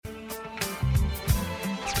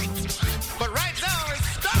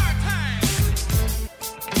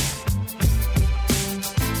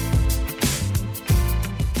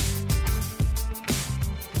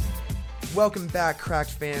Welcome back, Cracked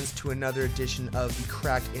fans, to another edition of the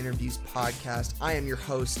Cracked Interviews podcast. I am your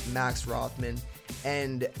host, Max Rothman,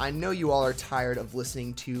 and I know you all are tired of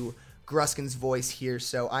listening to Gruskin's voice here,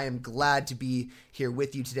 so I am glad to be here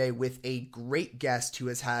with you today with a great guest who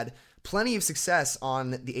has had plenty of success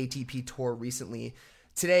on the ATP Tour recently.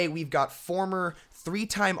 Today, we've got former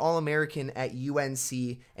three-time All-American at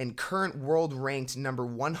UNC and current world-ranked number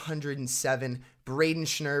 107, Braden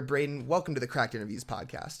Schnurr. Braden, welcome to the Cracked Interviews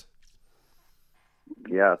podcast.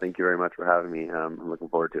 Yeah, thank you very much for having me. I'm looking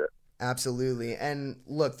forward to it. Absolutely. And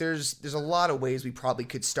look, there's a lot of ways we probably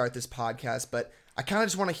could start this podcast, but I kind of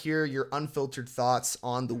just want to hear your unfiltered thoughts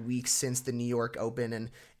on the week since the New York Open and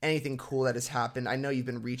anything cool that has happened. I know you've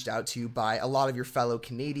been reached out to by a lot of your fellow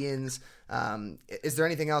Canadians. Is there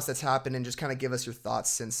anything else that's happened? And just kind of give us your thoughts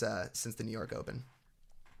since the New York Open.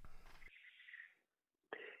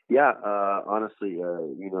 Yeah, honestly, it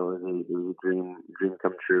was a dream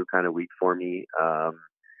come true kind of week for me.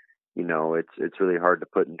 It's really hard to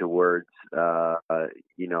put into words,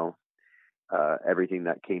 everything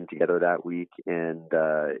that came together that week. And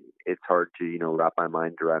it's hard to, wrap my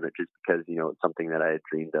mind around it just because, it's something that I had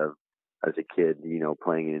dreamed of as a kid,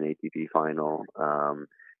 playing in an ATP final,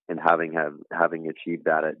 and having achieved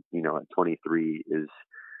that at 23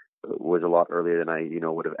 was a lot earlier than I,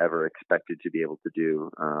 would have ever expected to be able to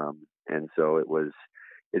do. And so it was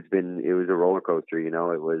a roller coaster,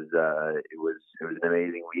 it was an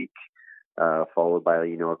amazing week, followed by,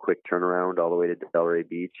 a quick turnaround all the way to Delray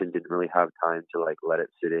Beach, and didn't really have time to let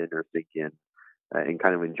it sit in or sink in, and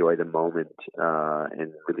kind of enjoy the moment,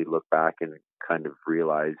 and really look back and kind of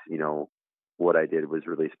realize, what I did was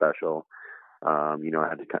really special. I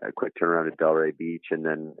had a quick turnaround at Delray Beach, and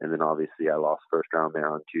then obviously I lost first round there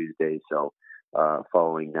on Tuesday. So,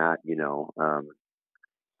 following that,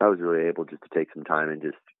 I was really able just to take some time and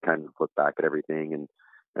just kind of look back at everything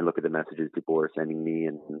and look at the messages people were sending me.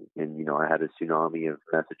 And I had a tsunami of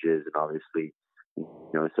messages, and obviously,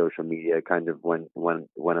 social media kind of went a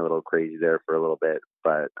little crazy there for a little bit,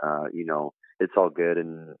 but, it's all good.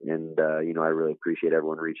 And I really appreciate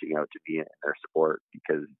everyone reaching out to me and their support,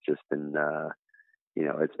 because it's just been,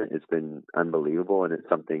 it's been unbelievable, and it's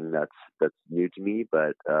something that's new to me,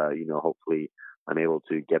 but, hopefully I'm able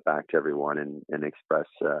to get back to everyone and express,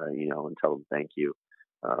 and tell them thank you,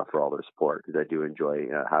 for all their support, because I do enjoy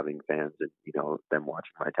having fans and, them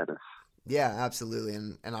watching my tennis. Yeah, absolutely.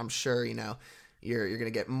 And I'm sure, you're going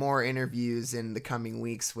to get more interviews in the coming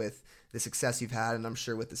weeks with the success you've had, and I'm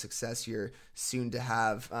sure with the success you're soon to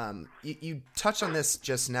have. You touched on this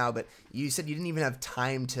just now, but you said you didn't even have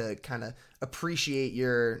time to kind of appreciate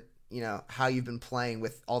your, how you've been playing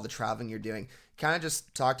with all the traveling you're doing. Kind of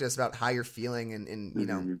just talk to us about how you're feeling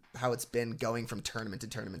and how it's been going from tournament to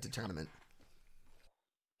tournament to tournament.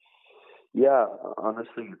 Yeah,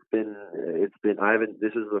 honestly, this is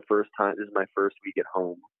my first week at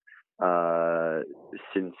home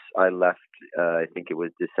since I left. I think it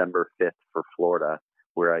was December 5th for Florida,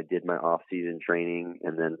 where I did my off-season training,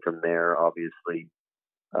 and then from there, obviously,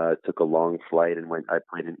 took a long flight and I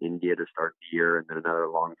played in India to start the year, and then another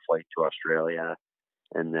long flight to Australia,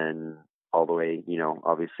 and then all the way.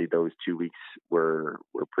 Obviously, those 2 weeks were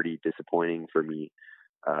pretty disappointing for me.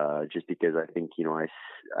 Just because I think, I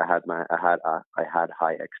had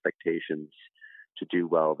high expectations to do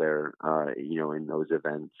well there, in those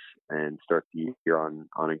events and start the year on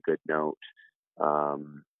a good note.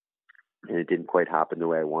 And it didn't quite happen the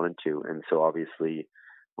way I wanted to. And so obviously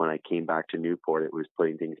when I came back to Newport, it was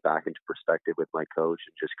putting things back into perspective with my coach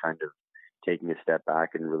and just kind of taking a step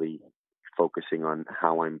back and really focusing on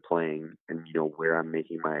how I'm playing and, where I'm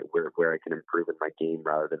making where I can improve in my game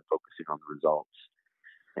rather than focusing on the results.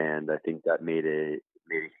 And I think that made a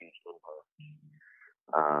huge impact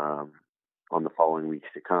on the following weeks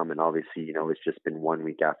to come. And obviously, it's just been 1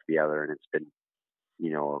 week after the other, and it's been,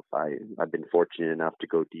 I've been fortunate enough to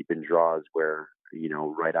go deep in draws where,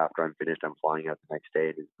 right after I'm finished, I'm flying out the next day,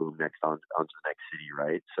 and it's boom, next onto the next city,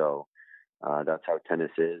 right? So that's how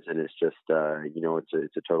tennis is, and it's just,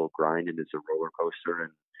 it's a total grind, and it's a roller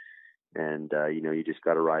coaster, and you just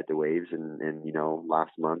got to ride the waves. And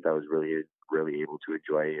last month I was really able to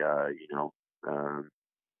enjoy,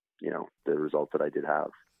 the results that I did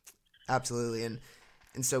have. Absolutely. And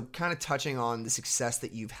so kind of touching on the success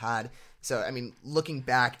that you've had. So, looking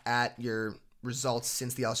back at your results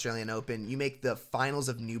since the Australian Open, you make the finals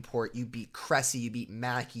of Newport, you beat Cressy, you beat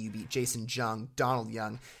Mackey, you beat Jason Jung, Donald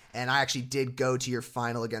Young, and I actually did go to your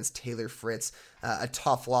final against Taylor Fritz, a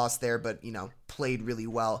tough loss there, but, played really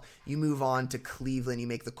well. You move on to Cleveland, you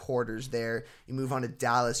make the quarters there. You move on to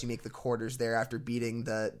Dallas, you make the quarters there after beating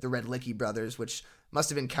the Redlicki brothers, which must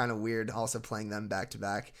have been kind of weird also playing them back to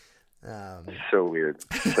back. So weird.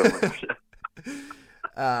 So much.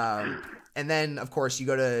 And then, of course, you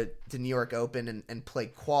go to New York Open and play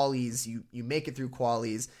qualies. You make it through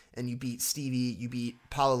qualies, and you beat Stevie, you beat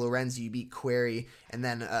Paolo Lorenzi, you beat Query, and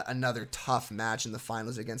then another tough match in the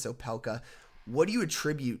finals against Opelka. What do you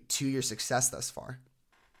attribute to your success thus far?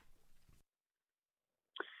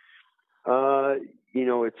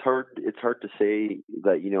 It's hard. It's hard to say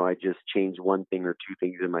that I just changed one thing or two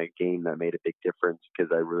things in my game that made a big difference, because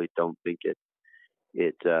I really don't think it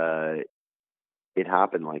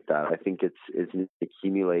happened like that. I think it's an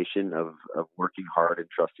accumulation of working hard and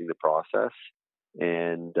trusting the process.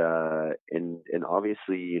 And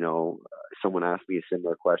obviously, someone asked me a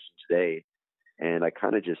similar question today, and I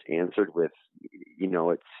kind of just answered with,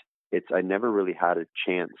 I never really had a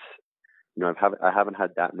chance. I haven't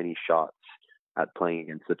had that many shots at playing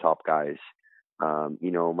against the top guys.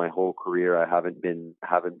 My whole career, I haven't been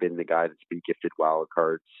the guy that's been gifted wild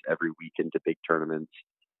cards every week into big tournaments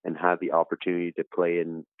and had the opportunity to play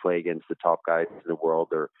against the top guys in the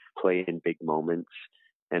world or play in big moments.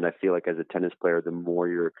 And I feel like as a tennis player, the more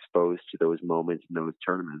you're exposed to those moments in those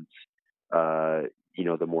tournaments, the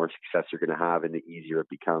more success you're going to have and the easier it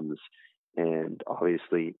becomes. And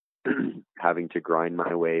obviously, having to grind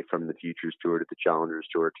my way from the Futures Tour to the Challengers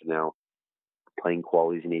Tour to now playing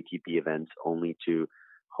qualies in ATP events, only to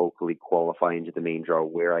hopefully qualify into the main draw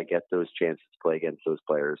where I get those chances to play against those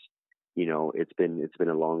players. It's been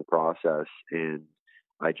a long process, and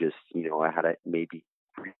I just, I had maybe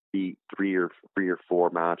three or four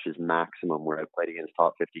matches maximum where I played against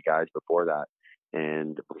top 50 guys before that,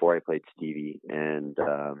 and before I played Stevie. And,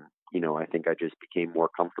 I think I just became more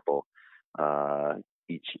comfortable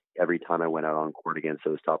every time I went out on court against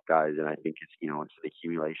those top guys. And I think it's an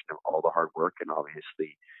accumulation of all the hard work, and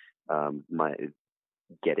obviously my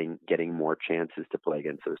getting more chances to play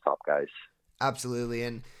against those top guys. Absolutely.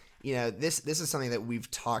 And this is something that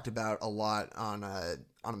we've talked about a lot on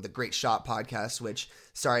the Great Shot podcast, which,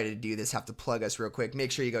 sorry to do this, have to plug us real quick.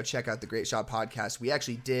 Make sure you go check out the Great Shot podcast. We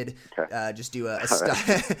actually did just do a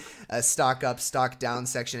stock up, stock down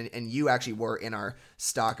section, and you actually were in our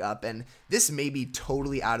stock up. And this may be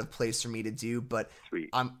totally out of place for me to do, but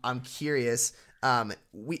Sweet. I'm curious.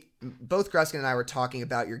 We both, Gruskin and I, were talking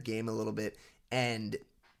about your game a little bit, and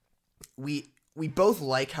we both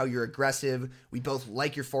like how you're aggressive. We both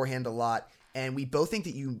like your forehand a lot. And we both think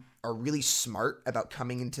that you are really smart about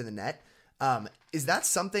coming into the net. Is that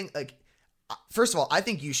something, like, first of all, I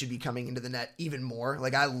think you should be coming into the net even more.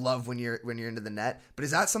 Like, I love when you're into the net. But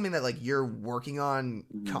is that something that, like, you're working on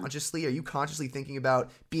consciously? Are you consciously thinking about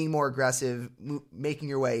being more aggressive, making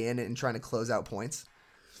your way in and trying to close out points?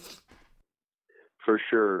 For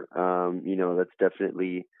sure.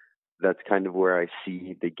 That's kind of where I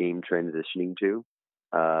see the game transitioning to.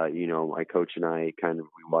 My coach and I we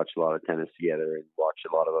watch a lot of tennis together and watch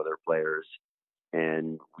a lot of other players,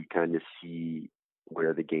 and we kind of see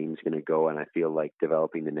where the game's going to go. And I feel like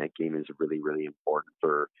developing the net game is really, really important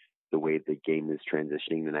for the way the game is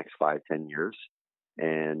transitioning the next 5-10 years.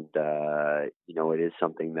 And, it is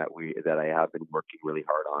something that I have been working really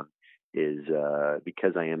hard on, is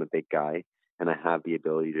because I am a big guy and I have the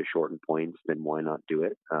ability to shorten points, then why not do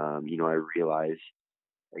it? I realize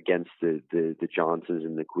against the Johnsons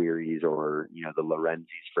and the Queries, or the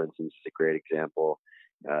Lorenzis, for instance, is a great example.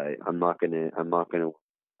 I'm not gonna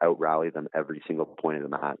out rally them every single point of the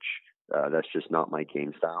match. That's just not my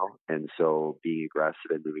game style. And so being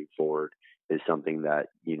aggressive and moving forward is something that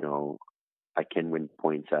I can win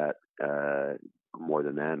points at more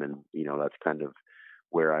than them, and that's kind of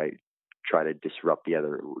where I try to disrupt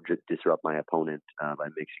my opponent by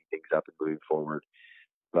mixing things up and moving forward.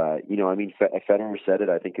 But, Federer said it,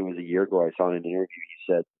 I think it was a year ago, I saw in an interview,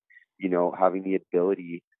 he said, having the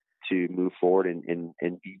ability to move forward and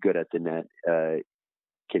be good at the net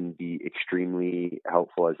can be extremely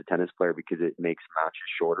helpful as a tennis player, because it makes matches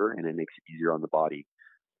shorter and it makes it easier on the body.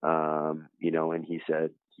 And he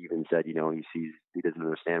even said, he doesn't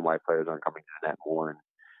understand why players aren't coming to the net more,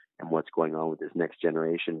 and what's going on with this next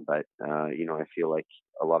generation. But, I feel like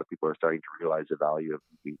a lot of people are starting to realize the value of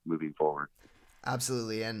moving forward.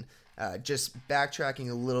 Absolutely. And just backtracking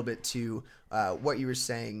a little bit to what you were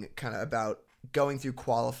saying kind of about going through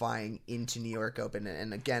qualifying into New York Open.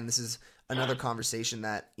 And again, this is another conversation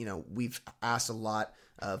that, we've asked a lot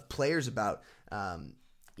of players about.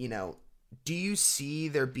 Do you see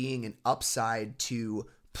there being an upside to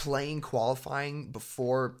playing qualifying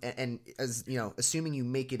before, and as assuming you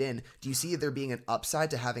make it in, do you see there being an upside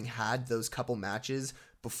to having had those couple matches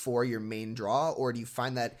before your main draw, or do you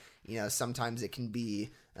find that sometimes it can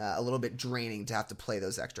be a little bit draining to have to play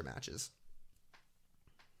those extra matches?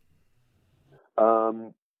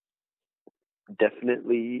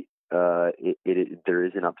 Definitely, there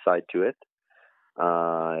is an upside to it.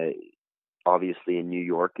 Obviously, in New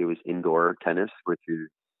York, it was indoor tennis, which is,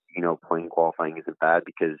 playing qualifying isn't bad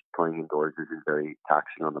because playing indoors is very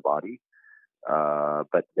taxing on the body.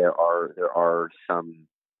 But there are some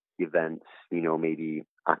events, maybe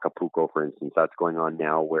Acapulco, for instance, that's going on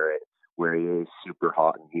now where it is super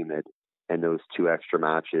hot and humid, and those two extra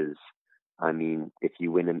matches. I mean, if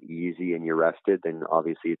you win them easy and you're rested, then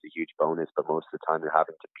obviously it's a huge bonus. But most of the time, you're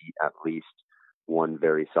having to beat at least one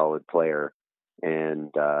very solid player,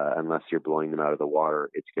 and unless you're blowing them out of the water,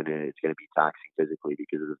 it's gonna be taxing physically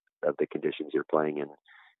because of the conditions you're playing in,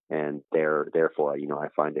 and therefore, I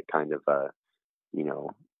find it kind of you know,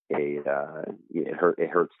 it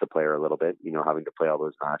hurts the player a little bit, having to play all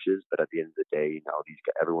those matches. But at the end of the day,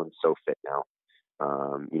 everyone's so fit now.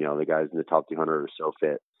 The guys in the top 200 are so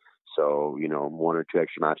fit. So, one or two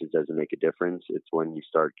extra matches doesn't make a difference. It's when you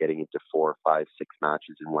start getting into 4, 5, 6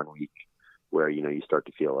 matches in 1 week where, you start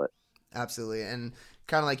to feel it. Absolutely. And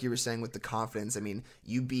kind of like you were saying with the confidence, I mean,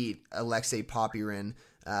 you beat Alexei Popyrin,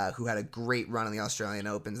 who had a great run in the Australian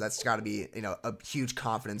Opens. That's got to be, a huge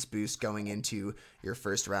confidence boost going into your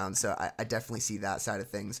first round. So I definitely see that side of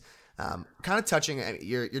things. Kind of touching,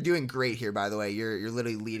 you're doing great here, by the way. You're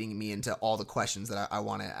literally leading me into all the questions that I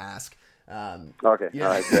want to ask. Okay. Yeah.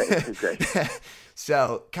 All right. Great.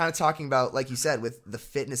 So kind of talking about, like you said, with the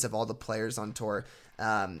fitness of all the players on tour,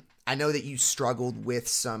 I know that you struggled with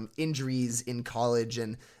some injuries in college,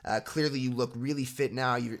 and clearly you look really fit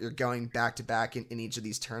now. You're going back to back in each of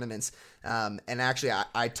these tournaments. And actually,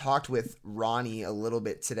 I talked with Ronnie a little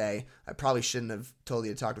bit today. I probably shouldn't have told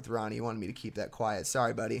you to talk with Ronnie. You wanted me to keep that quiet.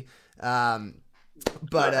 Sorry, buddy.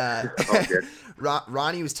 But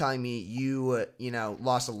Ronnie was telling me you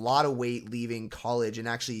lost a lot of weight leaving college, and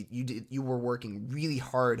actually you were working really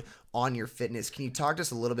hard on your fitness. Can you talk to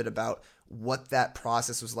us a little bit about what that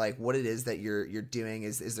process was like, what it is that you're doing?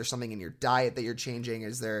 Is there something in your diet that you're changing?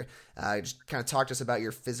 Is there just kind of talk to us about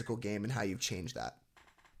your physical game and how you've changed that?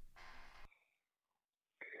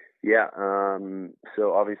 Yeah.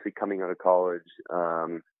 So obviously coming out of college,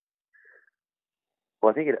 well,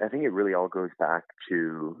 I think it really all goes back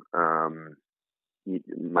to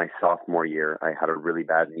my sophomore year. I had a really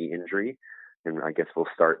bad knee injury, and I guess we'll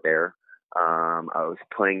start there. I was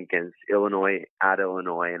playing against Illinois at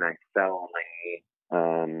Illinois, and I fell on my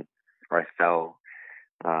knee, or I fell.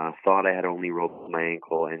 Thought I had only rolled my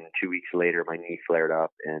ankle, and 2 weeks later, my knee flared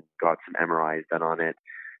up and got some MRIs done on it.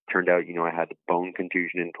 Turned out, I had bone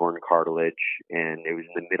contusion and torn cartilage, and it was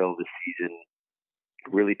in the middle of the season,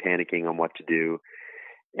 really panicking on what to do,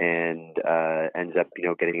 and ended up,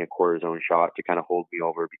 getting a cortisone shot to kind of hold me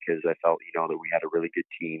over because I felt, that we had a really good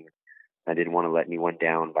team. I didn't want to let anyone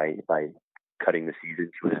down by cutting the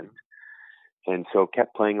season to an end. And so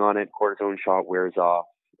kept playing on it. Cortisone shot wears off.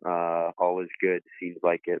 All is good. Seems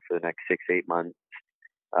like it for the next 6-8 months.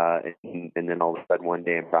 And then all of a sudden one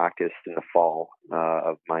day in practice in the fall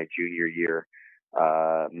of my junior year,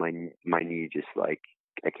 my knee just I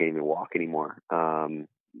can't even walk anymore.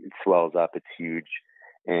 It swells up. It's huge.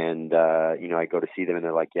 And, I go to see them and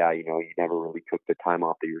they're like, yeah, you never really took the time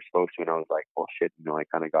off that you're supposed to. And I was like, well, shit, I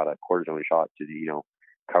kind of got a cortisone shot to,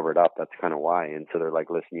 cover it up. That's kind of why. And so they're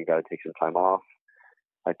like, listen, you got to take some time off.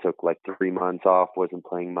 I took 3 months off, wasn't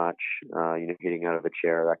playing much, getting out of a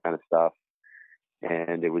chair, that kind of stuff.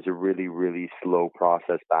 And it was a really, really slow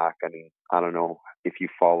process back. I mean, I don't know if you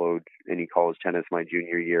followed any college tennis my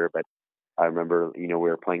junior year, but I remember, we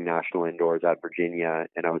were playing national indoors at Virginia,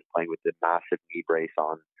 and I was playing with the massive knee brace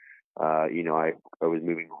on. I was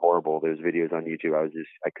moving horrible. There's videos on YouTube.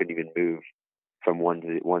 I couldn't even move from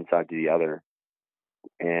one side to the other.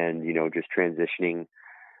 And, just transitioning,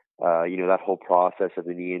 that whole process of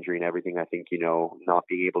the knee injury and everything, I think, not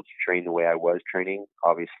being able to train the way I was training,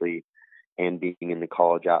 obviously, and being in the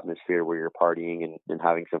college atmosphere where you're partying and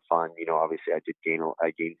having some fun, obviously I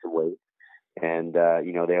gained some weight. And,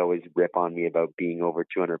 they always rip on me about being over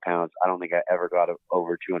 200 pounds. I don't think I ever got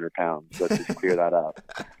over 200 pounds. Let's just clear that up.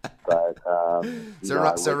 But,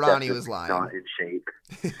 so Ronnie was lying. Not in shape.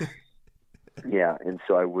 Yeah. And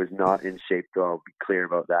so I was not in shape, so I'll be clear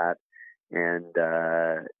about that. And,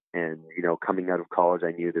 coming out of college,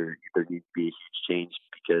 I knew there needs to be a huge change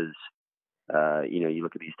because, you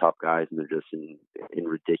look at these top guys and they're just in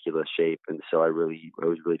ridiculous shape. And so I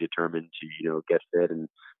was really determined to, get fit and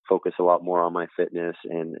focus a lot more on my fitness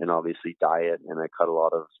and obviously diet. And I cut a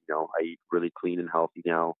lot of, I eat really clean and healthy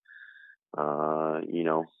now.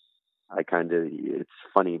 It's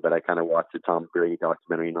funny, but I kind of watched the Tom Brady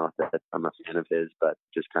documentary, not that I'm a fan of his, but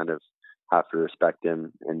just kind of have to respect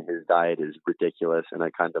him, and his diet is ridiculous. And I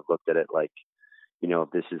kind of looked at it like,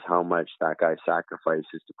 this is how much that guy sacrifices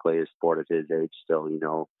to play a sport at his age still,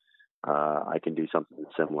 I can do something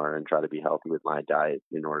similar and try to be healthy with my diet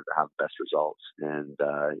in order to have the best results. And,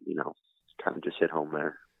 kind of just hit home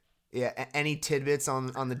there. Yeah. Any tidbits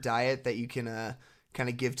on the diet that you can kind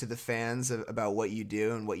of give to the fans about what you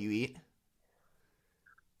do and what you eat?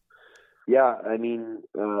 Yeah, I mean,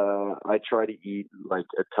 I try to eat like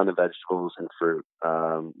a ton of vegetables and fruit.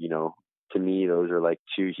 To me, those are like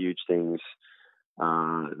two huge things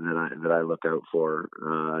that I look out for.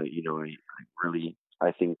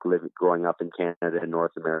 I think growing up in Canada and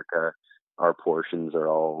North America, our portions are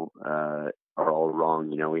all wrong.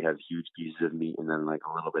 We have huge pieces of meat and then like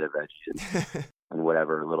a little bit of veggies and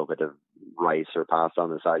whatever, a little bit of rice or pasta on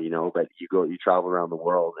the side. But you travel around the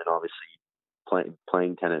world, and obviously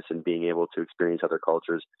playing tennis and being able to experience other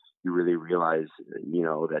cultures, you really realize,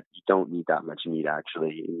 that you don't need that much meat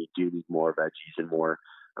actually, and you do need more veggies and more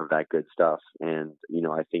of that good stuff. And,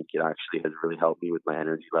 I think it actually has really helped me with my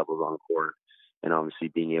energy levels on court, and obviously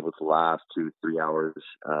being able to last 2-3 hours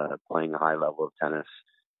playing a high level of tennis.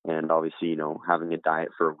 And obviously, having a diet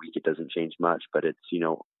for a week, it doesn't change much, but it's,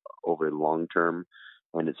 over the long term,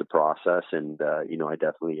 and it's a process. And, I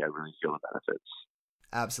really feel the benefits.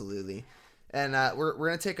 Absolutely. And we're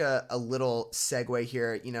going to take a little segue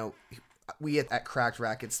here. We at Cracked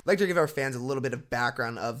Racquets like to give our fans a little bit of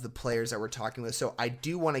background of the players that we're talking with. So I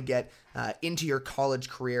do want to get into your college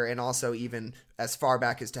career and also even as far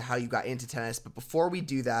back as to how you got into tennis. But before we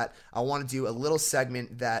do that, I want to do a little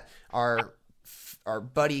segment that our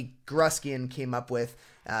buddy Gruskin came up with.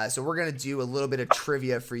 So we're going to do a little bit of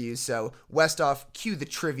trivia for you. So Westhoff, cue the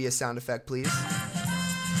trivia sound effect, please.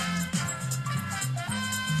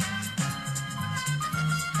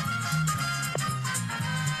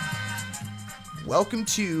 Welcome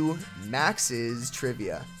to Max's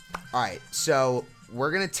Trivia. All right, so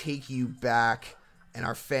we're going to take you back and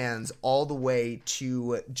our fans all the way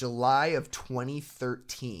to July of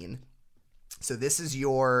 2013. So this is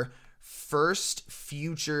your first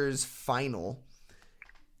Futures final.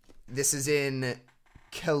 This is in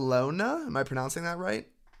Kelowna. Am I pronouncing that right?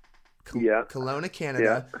 Yeah. Kelowna,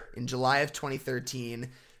 Canada, in July of 2013.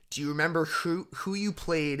 Do you remember who you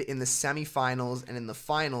played in the semifinals and in the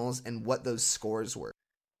finals and what those scores were?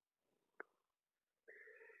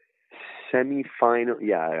 Semifinal,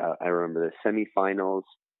 yeah, I remember the semifinals.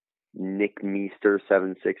 Nick Meister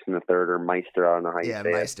 7-6 in the third, or Meister, I don't know how you say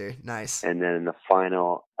Meister, it. Nice. And then in the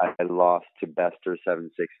final, I lost to Bester 7-6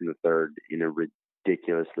 in the third in a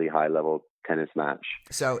ridiculously high level tennis match.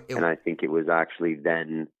 And I think it was actually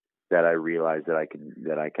then that I realized that I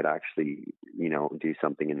could actually, do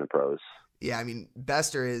something in the pros. Yeah, I mean,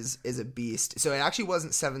 Bester is a beast. So it actually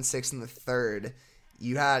wasn't 7-6 in the third.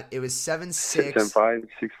 It was 7-6. 7-5,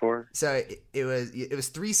 6-4. So it was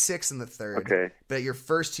 3-6 in the third. Okay. But your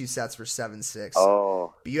first two sets were 7-6.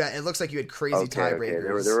 Oh. But it looks like you had crazy tiebreakers.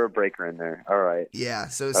 Okay. There were a breaker in there. All right. Yeah.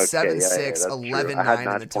 So it was 7-6,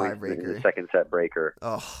 11-9 in the tiebreaker. In the second set breaker.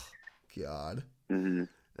 Oh, God. Mm-hmm.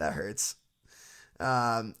 That hurts.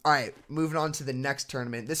 All right, moving on to the next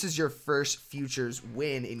tournament. This is your first Futures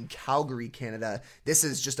win in Calgary, Canada. This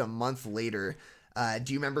is just a month later.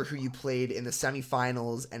 Do you remember who you played in the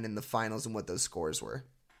semifinals and in the finals and what those scores were?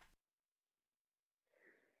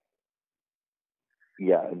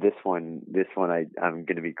 Yeah, this one I'm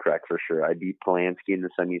going to be correct for sure. I beat Polanski in the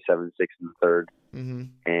semi 7-6 in the third. Mm-hmm.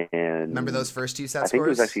 And remember those first two set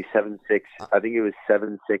scores? I think it was actually 7-6. I think it was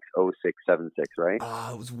 7-6, 0-6, 7-6, right?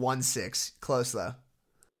 Oh, it was 1-6. Close though.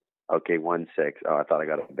 Okay, 1-6. Oh, I thought I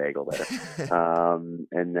got a bagel there.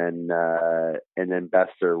 And then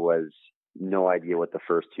Bester was no idea what the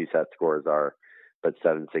first two set scores are, but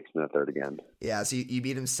 7-6 in the third again. Yeah, so you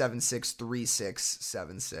beat him 7-6,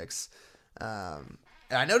 3-6, 7-6.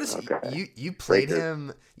 And I noticed you played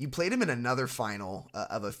him. You played him in another final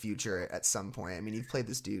of a Future at some point. I mean, you've played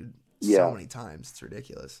this dude so many times. It's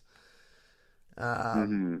ridiculous.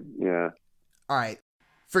 Yeah. All right.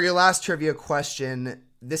 For your last trivia question,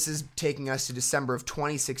 this is taking us to December of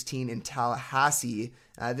 2016 in Tallahassee.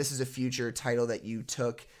 This is a Future title that you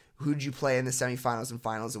took. Who did you play in the semifinals and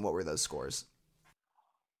finals, and what were those scores?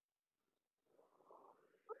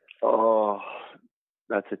 Oh,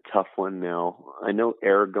 that's a tough one now. I know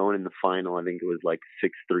Aragon in the final, I think it was like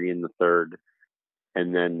 6-3 in the third.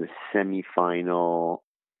 And then the semifinal,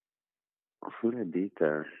 who did I beat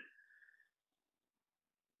there?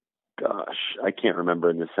 Gosh, I can't remember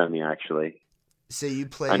in the semi, actually. So you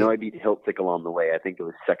played... I know I beat Hiltzik along the way. I think it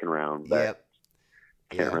was second round, but yep.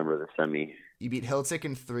 Can't remember the semi. You beat Hiltzik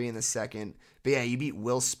in 3 in the second. But yeah, you beat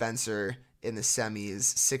Will Spencer in the semis,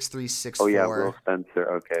 6'3", 6'4". Oh yeah, Will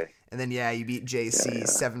Spencer. Okay. And then you beat JC, Yeah.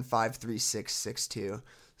 7'5", 3'6", 6'2".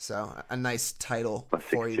 So a nice title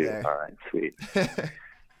for you there. All right, sweet.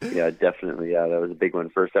 Yeah, definitely. Yeah, that was a big one.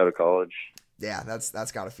 First out of college. Yeah,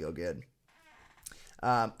 that's got to feel good.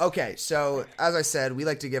 Okay, so as I said, we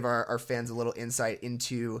like to give our fans a little insight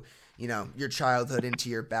into, your childhood, into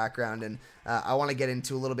your background. And I want to get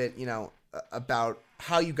into a little bit, about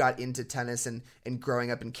how you got into tennis and growing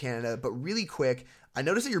up in Canada. But really quick, I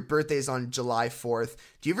noticed that your birthday is on July 4th.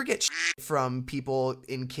 Do you ever get from people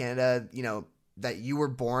in Canada, that you were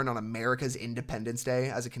born on America's Independence Day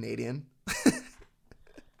as a Canadian?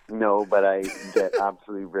 No, but I get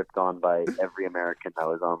absolutely ripped on by every American that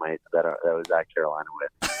was on that was at Carolina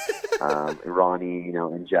with. Ronnie,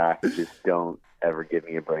 and Jack just don't ever give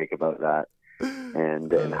me a break about that,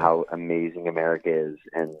 and how amazing America is.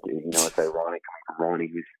 And it's ironic coming from Ronnie,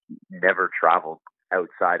 who's never traveled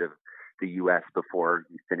outside of the U.S. before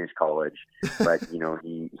he finished college, but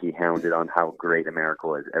he hounded on how great America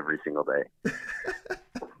was every single day.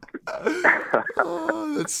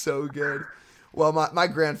 Oh, that's so good. Well, my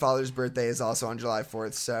grandfather's birthday is also on July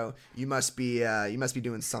 4th, so you must be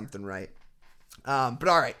doing something right. But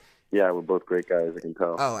all right. Yeah, we're both great guys, I can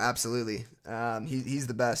tell. Oh, absolutely. He's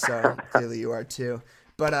the best, so clearly you are too.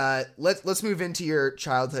 But let's move into your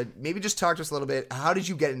childhood. Maybe just talk to us a little bit. How did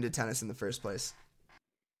you get into tennis in the first place?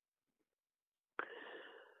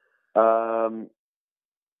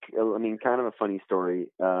 Kind of a funny story.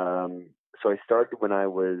 So I started when I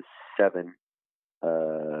was 7.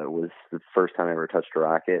 Was the first time I ever touched a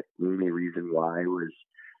racket. The only reason why was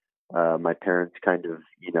my parents kind of,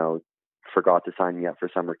 forgot to sign me up for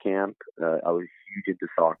summer camp. I was huge into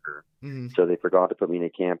soccer. Mm-hmm. So they forgot to put me in a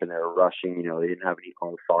camp, and they were rushing. They didn't have any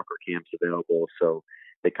all soccer camps available. So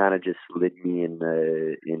they kind of just slid me in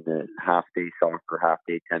the half-day soccer,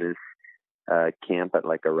 half-day tennis camp at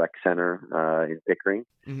like a rec center in Pickering,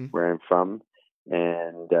 mm-hmm. where I'm from.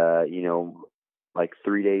 And, like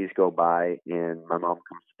 3 days go by, and my mom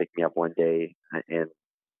comes to pick me up one day, and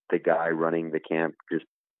the guy running the camp just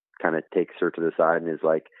kind of takes her to the side and is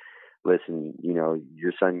like, listen,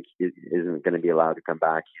 your son isn't going to be allowed to come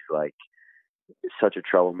back. He's like such a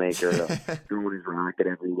troublemaker, throwing his racket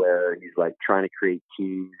everywhere. He's like trying to create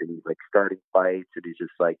teams, and he's like starting fights, and he's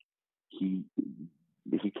just like, he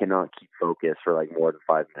cannot keep focus for like more than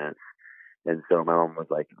 5 minutes. And so my mom was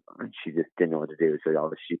like, she just didn't know what to do.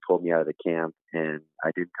 So she pulled me out of the camp, and I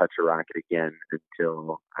didn't touch a racket again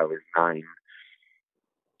until I was 9.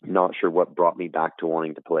 Not sure what brought me back to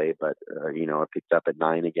wanting to play, but, I picked up at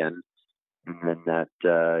 9 again. And then that,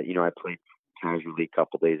 I played casually a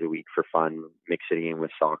couple days a week for fun, mixing in with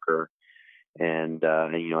soccer. And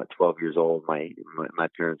at 12 years old, my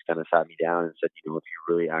parents kind of sat me down and said, if you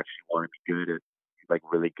really actually want to be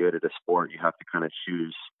really good at a sport, you have to kind of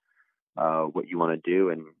choose what you want to do.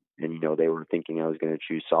 And they were thinking I was going to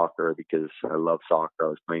choose soccer because I love soccer. I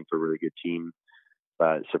was playing for a really good team,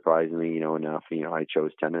 but surprisingly, enough, I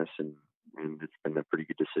chose tennis, and it's been a pretty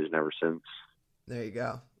good decision ever since. There you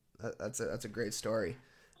go. That's a great story.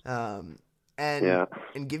 And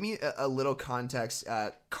give me a little context.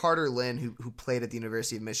 Carter Lynn, who played at the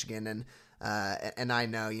University of Michigan, and I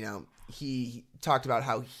know, he talked about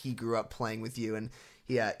how he grew up playing with you, and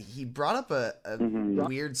he brought up a mm-hmm.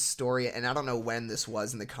 weird story, and I don't know when this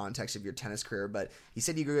was in the context of your tennis career, but he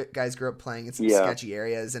said you guys grew up playing in some sketchy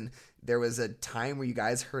areas, and there was a time where you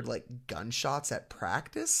guys heard like gunshots at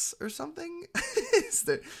practice or something. Is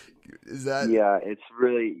that? Yeah, it's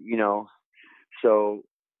really, so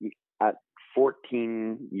at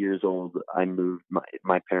 14 years old, I moved.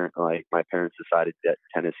 My parents decided that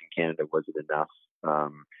tennis in Canada wasn't enough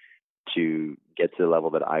to get to the level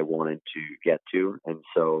that I wanted to get to. And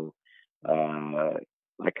so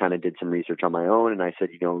I kind of did some research on my own, and I said,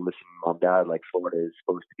 listen, Mom, Dad, like Florida is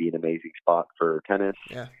supposed to be an amazing spot for tennis.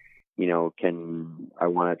 Yeah. I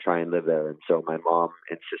want to try and live there. And so my mom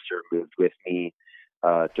and sister moved with me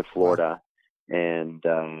to Florida. Wow. And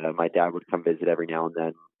my dad would come visit every now and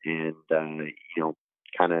then, and,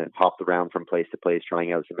 kind of hopped around from place to place,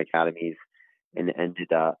 trying out some academies, and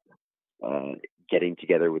ended up getting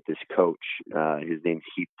together with this coach. His name's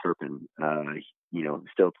Heath Turpin.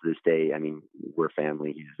 Still to this day, I mean, we're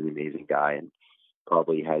family. He's an amazing guy, and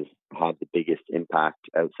probably has had the biggest impact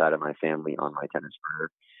outside of my family on my tennis career.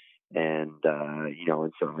 And,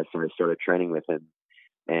 and so I started training with him,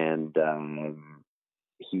 and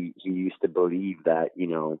he used to believe that,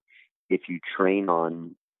 if you train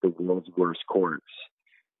on the world's worst courts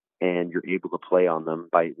and you're able to play on them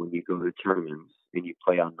when you go to tournaments and you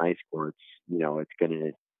play on nice courts, it's going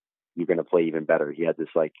to, you're going to play even better. He had this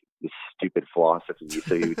stupid philosophy.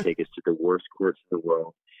 So he would take us to the worst courts in the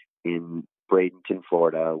world in Bradenton,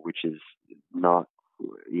 Florida, which is not,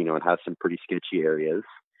 it has some pretty sketchy areas.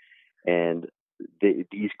 And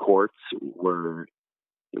these courts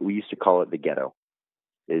we used to call it the ghetto,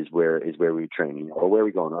 is where we train. Or where are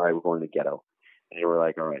we going? All right, we're going to the ghetto. And they were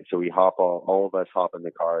like, all right. So we all of us hop in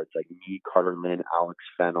the car. It's like me, Carter Lynn, Alex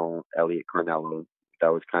Fennell, Elliot Cornello.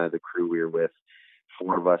 That was kind of the crew we were with.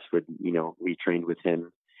 4 of us we trained with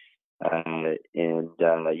him.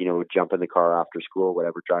 Would jump in the car after school,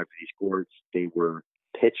 whatever, drive to these courts. They were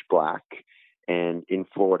pitch black. And in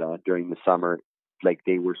Florida during the summer,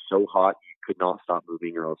 they were so hot, you could not stop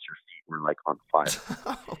moving or else your feet were on fire.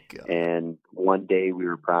 Oh, God. And one day we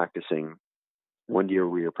were practicing,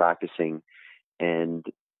 and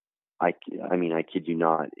I kid you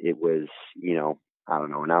not, it was, I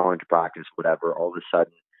don't know, an hour into practice, whatever. All of a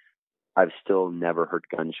sudden, I've still never heard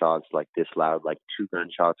gunshots this loud, 2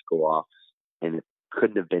 gunshots go off, and it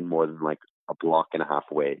couldn't have been more than a block and a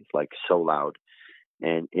half away. It's so loud.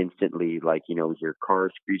 And instantly, we hear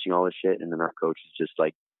cars screeching, all this shit. And then our coach is just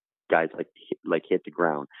guys, hit the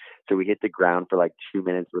ground. So we hit the ground for 2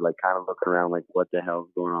 minutes. We're kind of looking around, what the hell's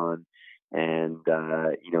going on? And,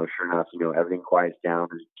 sure enough, everything quiets down.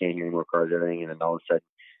 You can't hear any more cars, everything. And then all of a sudden,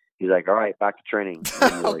 he's like, all right, back to training.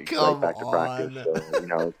 And Oh, we're come back to practice. on. So,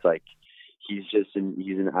 it's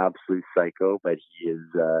he's an absolute psycho, but he is,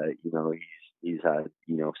 he's had,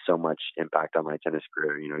 so much impact on my tennis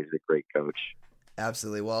career. He's a great coach.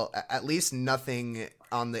 Absolutely. Well, at least nothing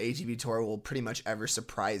on the ATP tour will pretty much ever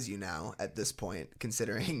surprise you now at this point,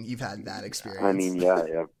 considering you've had that experience. I mean, yeah,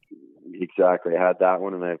 exactly. I had that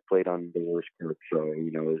one, and I've played on the worst court, so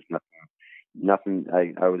there's nothing.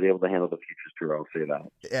 I was able to handle the Futures Tour. I'll say that.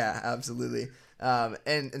 Yeah, absolutely.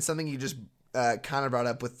 And something you just kind of brought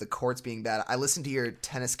up with the courts being bad. I listened to your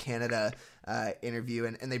Tennis Canada interview,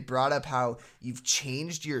 and they brought up how you've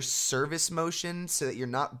changed your service motion so that you're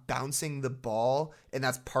not bouncing the ball, and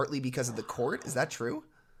that's partly because of the court. Is that true?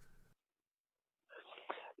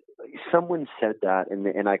 Someone said that,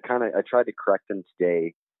 and I tried to correct them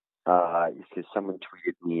today because someone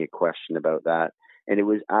tweeted me a question about that, and it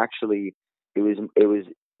was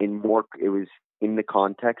in the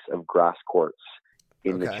context of grass courts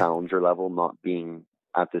in the challenger level not being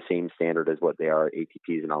at the same standard as what they are at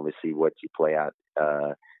ATPs, and obviously what you play at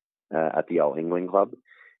the All England Club.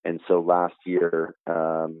 And so last year,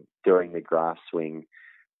 during the grass swing,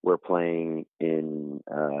 we're playing in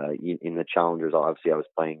the challengers. Obviously, I was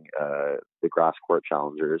playing the grass court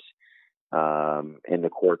challengers, and the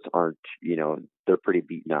courts aren't, they're pretty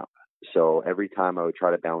beaten up. So every time I would try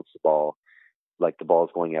to bounce the ball, the ball's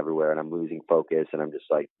going everywhere, and I'm losing focus, and I'm just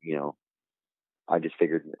I just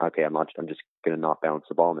figured, okay, I'm just going to not bounce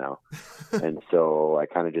the ball now. And so I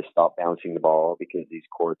kind of just stopped bouncing the ball because these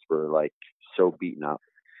courts were so beaten up,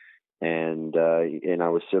 and I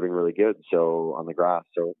was serving really good. So on the grass,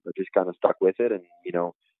 so I just kind of stuck with it. And,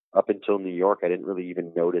 up until New York, I didn't really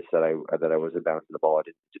even notice that I wasn't bouncing the ball. I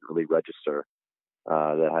didn't really register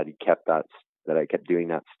that I kept doing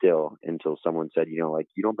that still until someone said, you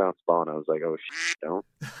don't bounce the ball. And I was like, oh, don't.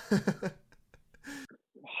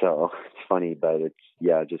 So it's funny, but it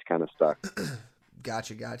just kind of stuck.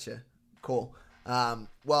 Gotcha. Cool.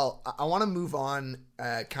 Well, I want to move on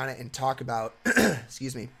kind of and talk about,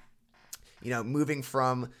 excuse me, moving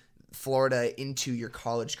from Florida into your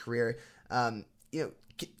college career.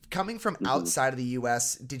 Coming from outside of the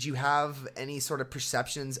U.S., did you have any sort of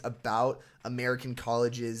perceptions about American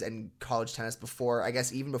colleges and college tennis before, I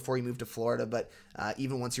guess even before you moved to Florida, but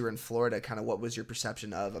even once you were in Florida, kind of what was your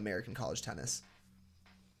perception of American college tennis?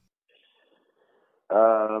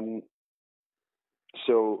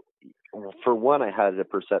 So for one, I had a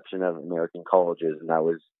perception of American colleges, and that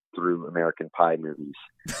was through American Pie movies.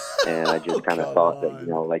 And I just kind of thought that,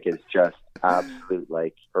 it's just absolute,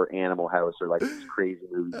 or Animal House, or these crazy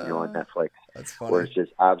movies, on Netflix, that's funny, where it's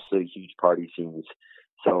just absolute huge party scenes.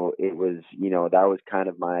 So it was, that was kind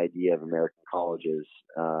of my idea of American colleges.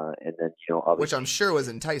 And then, obviously, which I'm sure was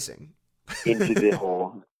enticing into the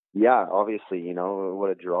whole, yeah, obviously,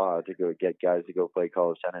 what a draw to go get guys to go play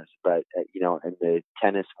college tennis. But, in the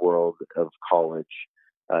tennis world of college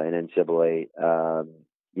and NCAA,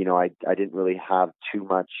 I didn't really have too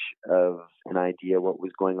much of an idea what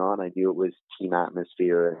was going on. I knew it was team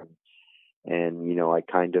atmosphere, and I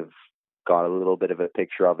kind of got a little bit of a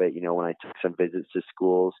picture of it, when I took some visits to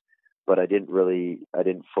schools, but I don't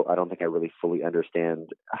think I really fully understand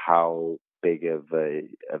how big of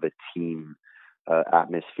a team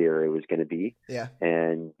atmosphere it was going to be. Yeah.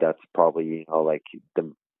 And that's probably,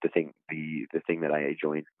 the thing that I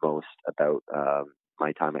enjoyed most about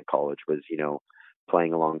my time at college was,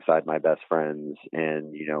 playing alongside my best friends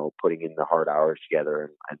and, putting in the hard hours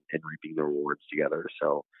together and reaping the rewards together.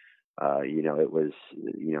 So, it was,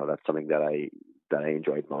 that's something that I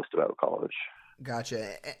enjoyed most about college.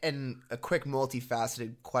 Gotcha. And a quick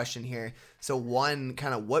multifaceted question here. So one,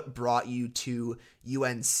 kind of what brought you to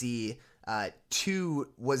UNC? Two,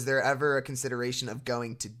 was there ever a consideration of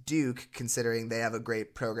going to Duke, considering they have a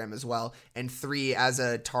great program as well? And three, as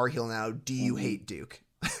a Tar Heel now, do you hate Duke?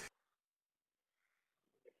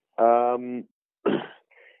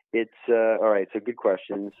 It's all right. So good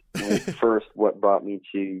questions. First, what brought me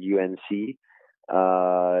to UNC?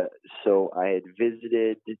 So I had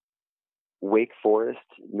visited Wake Forest,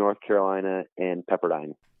 North Carolina, and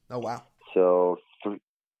Pepperdine. Oh, wow. So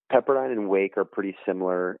Pepperdine and Wake are pretty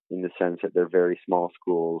similar in the sense that they're very small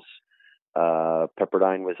schools.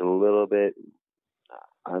 Pepperdine was a little bit,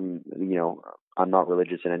 I'm not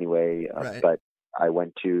religious in any way, Right. but I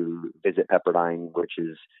went to visit Pepperdine, which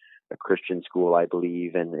is a Christian school, I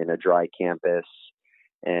believe, and in a dry campus.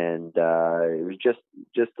 And it was just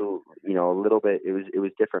a little bit. It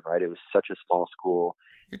was different, right? It was such a small school.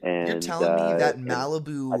 You're telling me that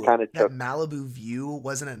Malibu view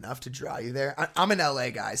wasn't enough to draw you there? I'm an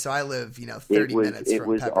LA guy, so I live 30 minutes from Pepperdine. It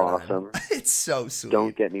was awesome. It's so sweet.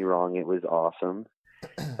 Don't get me wrong, it was awesome.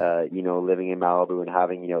 Living in Malibu and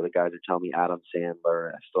having the guys are telling me Adam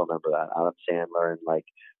Sandler. I still remember that Adam Sandler and like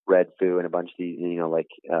Red Foo and a bunch of these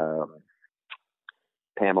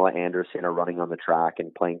Pamela Anderson are running on the track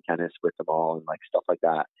and playing tennis with them all and like stuff like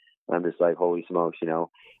that. And I'm just like, holy smokes, And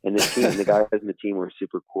the team, the guys in the team were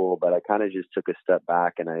super cool, but I kind of just took a step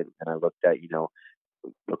back and I looked at,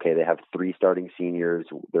 okay, they have 3 starting seniors.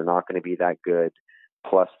 They're not going to be that good.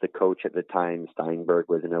 Plus the coach at the time, Steinberg,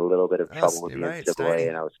 was in a little bit of trouble with the NCAA,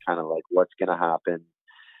 and I was kind of like, what's going to happen?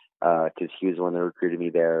 Because he was the one that recruited me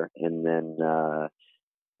there, and then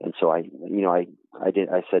and so I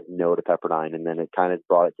said no to Pepperdine, and then it kind of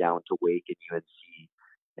brought it down to Wake and UNC,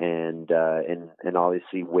 and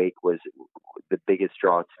obviously Wake was the biggest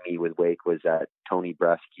draw to me. With Wake was that Tony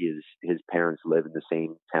Bresky, his parents live in the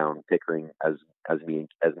same town, Pickering, as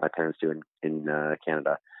my parents do in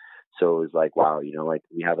Canada. So it was like, wow, like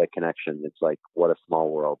we have a connection. It's like, what a small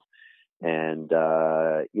world. And,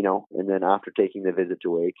 and then after taking the visit to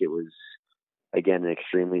Wake, it was, again, an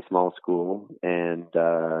extremely small school. And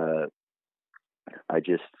I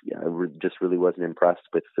just really wasn't impressed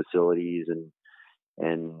with facilities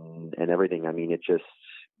and everything. I mean,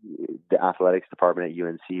 the athletics department at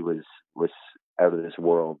UNC was out of this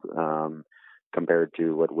world compared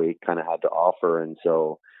to what Wake kind of had to offer. And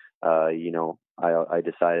so, I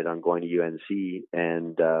decided on going to UNC,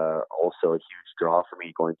 and also a huge draw for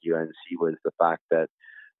me going to UNC was the fact that,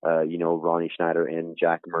 Ronnie Schneider and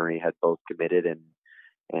Jack Murray had both committed,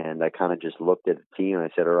 and I kind of just looked at the team and I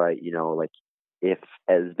said, all right, like if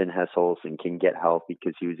Esben Hess-Olsen can get help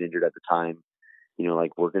because he was injured at the time,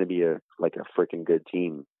 like we're going to be a freaking good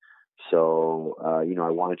team. So, I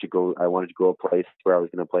wanted to go a place where I was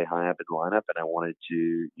going to play high up in the lineup, and I wanted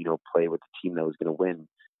to, play with the team that was going to win.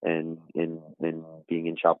 And being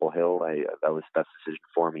in Chapel Hill, that was the best decision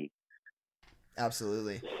for me.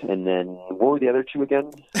 Absolutely. And then what were the other two again?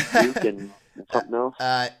 Duke and something else?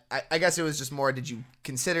 I guess it was just more, did you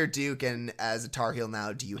consider Duke, and as a Tar Heel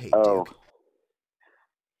now, do you hate Duke?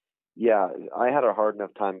 Yeah, I had a hard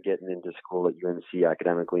enough time getting into school at UNC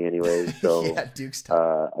academically anyways. So, yeah, Duke's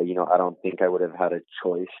tough. I don't think I would have had a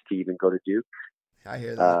choice to even go to Duke. I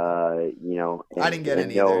hear that. And, I didn't get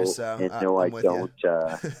in either, so I don't.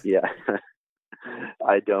 Yeah,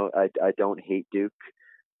 I don't hate Duke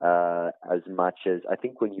as much as I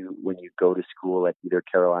think when you go to school at either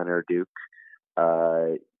Carolina or Duke,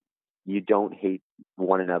 you don't hate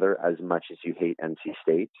one another as much as you hate NC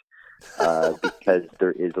State. Because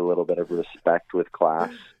there is a little bit of respect with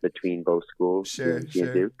class between both schools, sure. and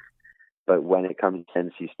Duke. But when it comes to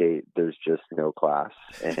NC State, there's just no class.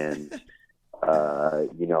 And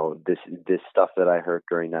this stuff that I heard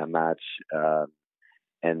during that match,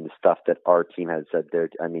 and the stuff that our team had said there,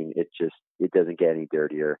 I mean, it doesn't get any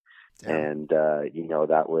dirtier. Yeah. And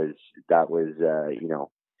that was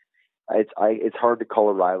it's hard to call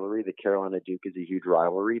a rivalry. The Carolina Duke is a huge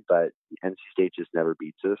rivalry, but NC State just never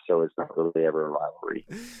beats us, so it's not really ever a rivalry.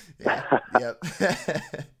 Yep.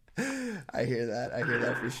 I hear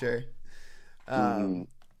that for sure.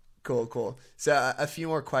 Cool. So a few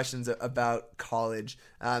more questions about college.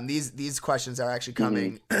 These questions are actually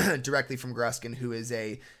coming directly from Gruskin, who is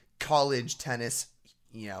a college tennis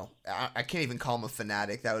I can't even call him a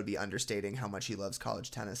fanatic. That would be understating how much he loves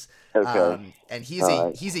college tennis. Okay. And he's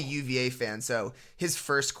a UVA fan. So his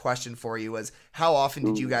first question for you was, how often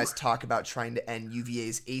did you guys talk about trying to end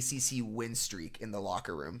UVA's ACC win streak in the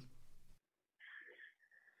locker room?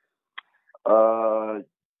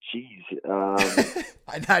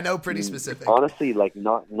 I know, pretty specific. Honestly, like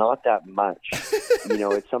not that much.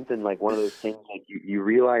 It's something like one of those things like you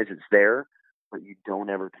realize it's there, but you don't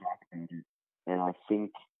ever talk about it. And I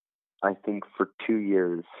think for 2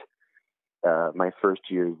 years, my first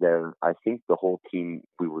years there, I think the whole team,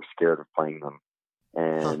 we were scared of playing them.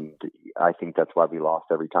 And I think that's why we lost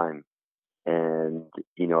every time. And,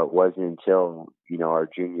 it wasn't until, our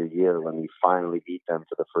junior year when we finally beat them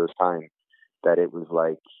for the first time that it was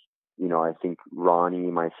like, I think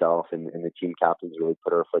Ronnie, myself, and the team captains really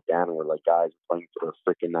put our foot down and we're like, guys, we're playing for a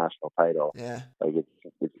freaking national title. Yeah. Like,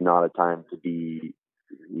 it's not a time to be,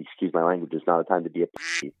 excuse my language, it's not a time to be a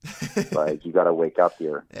p***. Like, you got to wake up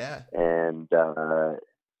here. Yeah. And so,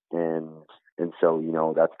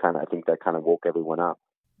 that's I think that kind of woke everyone up.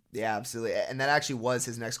 Yeah, absolutely. And that actually was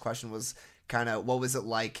his next question, was kind of what was it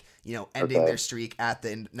like, ending their streak at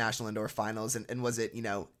the National Indoor Finals, and was it,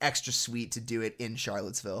 extra sweet to do it in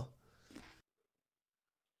Charlottesville?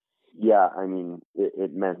 Yeah, I mean,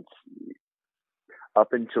 it meant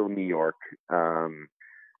up until New York,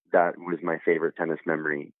 that was my favorite tennis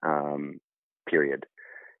memory, period.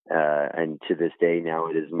 And to this day now,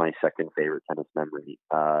 it is my second favorite tennis memory,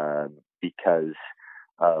 because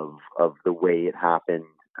of the way it happened.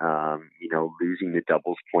 Losing the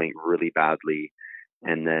doubles point really badly,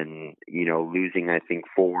 and then losing I think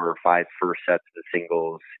 4 or 5 first sets of the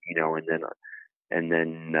singles, and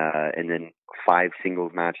then 5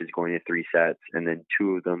 singles matches going to 3 sets, and then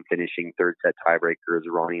 2 of them finishing third set tiebreakers.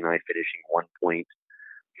 Ronnie and I finishing 1 point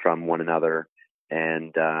from one another,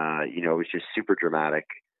 and it was just super dramatic.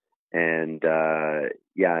 And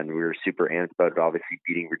and we were super amped about it, obviously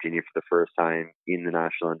beating Virginia for the first time in the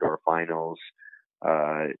National Indoor Finals.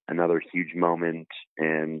 Another huge moment,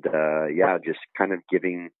 and just kind of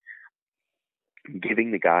giving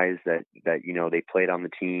the guys that they played on the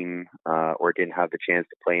team or didn't have the chance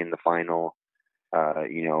to play in the final, a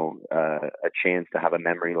chance to have a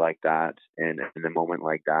memory like that and a moment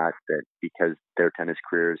like that because their tennis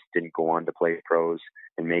careers didn't go on to play pros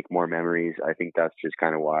and make more memories. I think that's just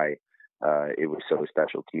kind of why it was so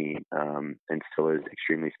special to me, and still is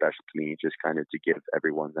extremely special to me, just kind of to give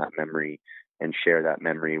everyone that memory and share that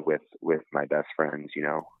memory with my best friends,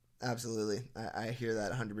 Absolutely. I hear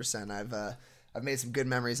that 100%. I've made some good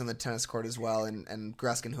memories on the tennis court as well, and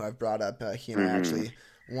Gruskin, who I've brought up, he and I actually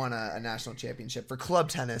won a national championship for club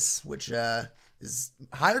tennis, which is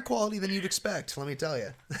higher quality than you'd expect, let me tell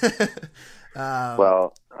you.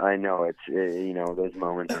 Well, I know it's those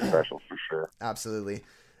moments are special for sure. Absolutely.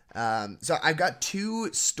 So I've got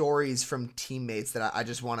 2 stories from teammates that I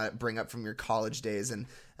just want to bring up from your college days, and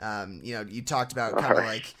you talked about kind of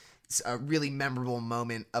like a really memorable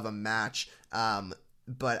moment of a match.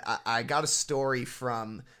 But I got a story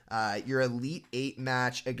from your Elite 8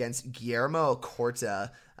 match against Guillermo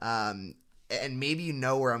Corta. And maybe you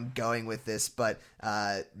know where I'm going with this, but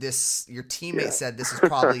your teammate said this is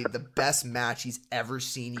probably the best match he's ever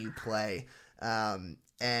seen you play.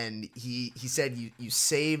 And he said you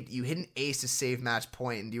hit an ace to save match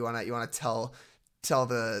point. And do you want to tell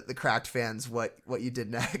the Cracked fans what you did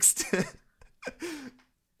next?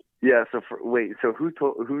 Yeah. So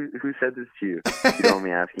who said this to you? If you don't mind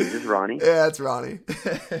me asking, is this Ronnie? Yeah, it's Ronnie.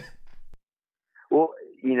 Well,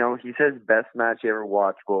 he says best match you ever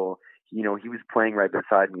watched. Well, he was playing right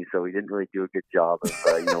beside me, so he didn't really do a good job of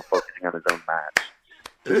focusing on his own match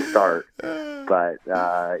to start. But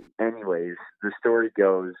anyways, the story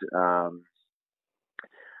goes,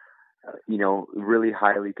 really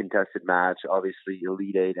highly contested match. Obviously,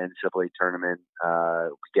 Elite 8 NCAA tournament.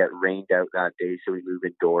 We get rained out that day, so we move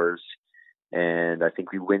indoors. And I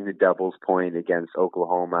think we win the doubles point against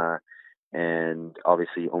Oklahoma. And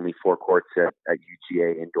obviously, only 4 courts at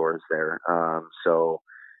UGA indoors there. So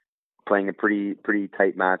playing a pretty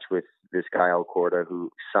tight match with this guy Alcorta,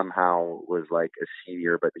 who somehow was like a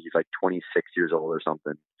senior, but he's like 26 years old or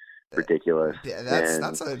something. Ridiculous. Yeah,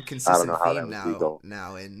 that's a consistent theme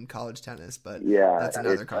now in college tennis, but yeah, that's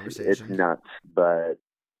another conversation. It's nuts, but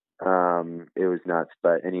it was nuts.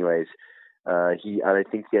 But anyways, I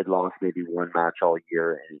think he had lost maybe 1 match all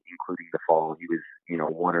year, including the fall. He was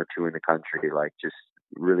 1 or 2 in the country, like just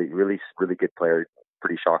really, really, really good player.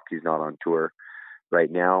 Pretty shocked he's not on tour right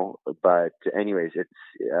now. But anyways,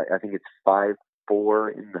 I think it's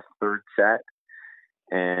 5-4 in the 3rd set,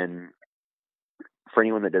 and for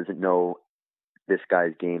anyone that doesn't know this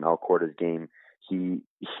guy's game, Alcorta's game,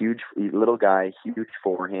 little guy, huge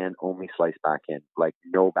forehand, only slice backhand, like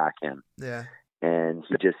no backhand. Yeah. And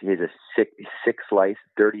he has a sick slice,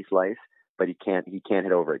 dirty slice, but he can't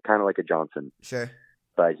hit over it. Kind of like a Johnson. Sure.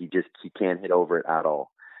 But he can't hit over it at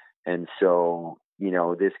all. And so,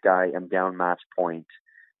 this guy, I'm down match point,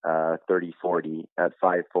 30-40 at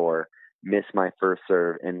 5-4, miss my first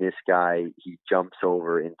serve, and this guy, he jumps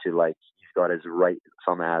over into, like, he's got his right, it's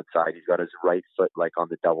on the ad side, he's got his right foot like on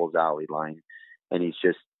the doubles alley line, and he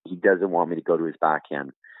doesn't want me to go to his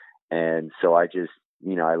backhand. And so I just,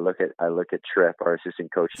 I look at Tripp, our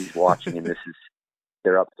assistant coach, he's watching, and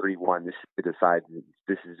they're up 3-1. This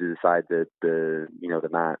is to decide the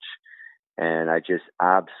match. And I just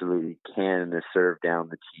absolutely cannon the serve down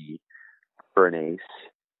the tee for an ace.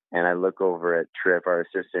 And I look over at Tripp, our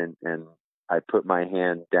assistant, and I put my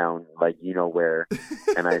hand down, like, where,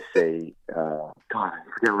 and I say, God, I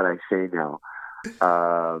forget what I say now.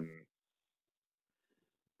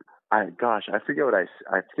 I forget what I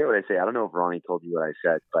say. I don't know if Ronnie told you what I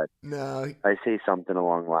said, but no, I say something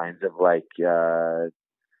along the lines of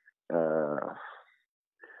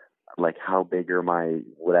like how big are my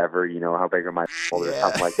whatever, how big are my balls or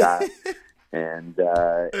something like that. And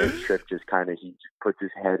Tripp just kind of, he puts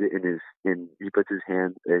his head in his head in his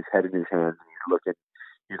hands, and he's looking.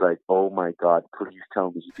 He's like, "Oh my God, please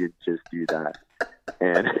tell me he didn't just do that."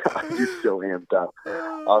 And I was just so amped up.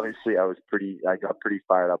 Obviously, I got pretty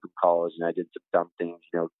fired up in college, and I did some dumb things,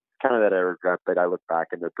 kind of that I regret, but I look back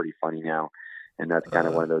and they're pretty funny now. And that's kind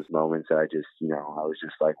of one of those moments that I just, I was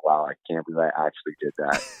just like, wow, I can't believe I actually did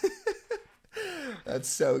that. That's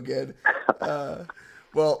so good.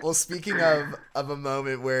 Well, speaking of a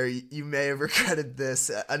moment where you may have regretted this,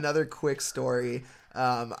 another quick story.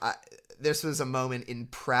 This was a moment in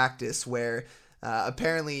practice where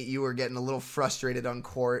apparently you were getting a little frustrated on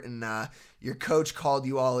court, and your coach called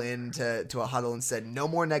you all in to a huddle and said, "No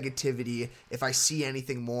more negativity. If I see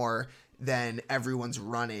anything more, then everyone's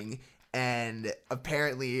running." And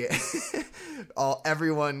apparently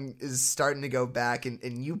everyone is starting to go back,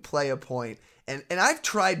 and you play a point. And I've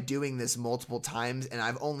tried doing this multiple times, and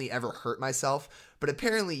I've only ever hurt myself. But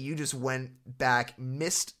apparently you just went back,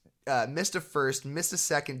 missed a first, missed a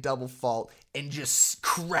second double fault, and just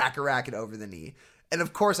crack a racket over the knee. And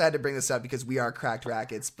of course I had to bring this up because we are cracked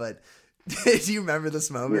rackets, but do you remember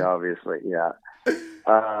this moment? Yeah, obviously, yeah.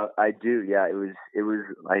 I do, yeah. It was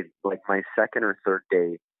like my second or third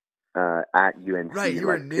day at UNC, right? You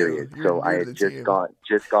were new. Period. So I had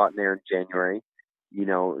just gotten there in January.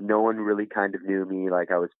 No one really kind of knew me.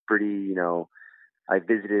 Like, I was pretty, I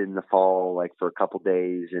visited in the fall, like, for a couple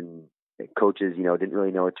days, and coaches, didn't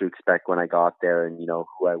really know what to expect when I got there, and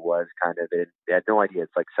who I was. Kind of, they had no idea.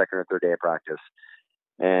 It's like second or third day of practice,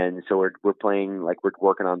 and so we're playing, like, we're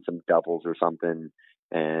working on some doubles or something,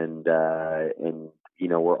 and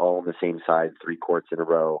we're all on the same side, 3 courts in a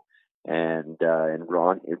row. And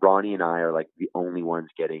Ronnie and I are like the only ones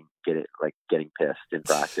getting pissed in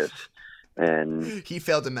practice, and he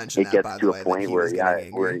failed to mention it gets to a point where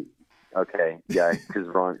okay, yeah, because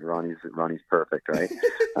Ronnie's perfect, right?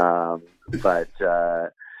 But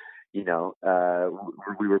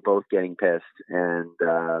we were both getting pissed, and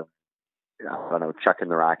I don't know, chucking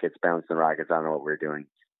the rackets, bouncing the rackets. I don't know what we were doing,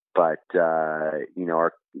 but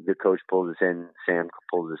the coach pulls us in. Sam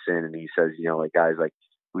pulls us in, and he says, like, guys, like,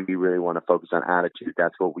 we really want to focus on attitude.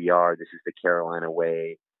 That's what we are. This is the Carolina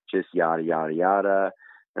way. Just yada yada yada.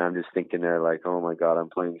 And I'm just thinking there, like, oh my God, I'm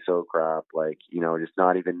playing so crap. Like, just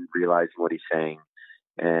not even realizing what he's saying.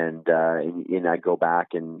 And I go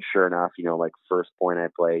back, and sure enough, like, first point I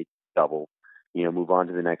play, double. Move on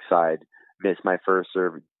to the next side. Miss my first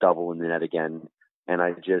serve, double in the net again. And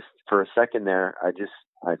I just, for a second there,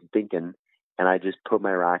 I'm thinking, and I just put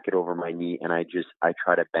my racket over my knee, and I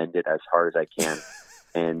try to bend it as hard as I can.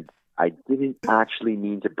 And I didn't actually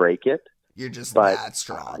mean to break it. You're just that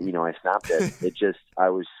strong. I snapped it. I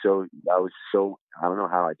was so, I don't know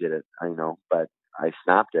how I did it, but I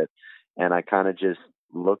snapped it. And I kind of just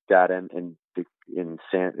looked at him, and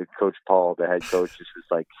Coach Paul, the head coach, just was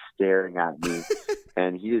like staring at me.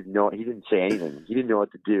 And he didn't say anything. He didn't know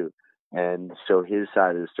what to do. And so his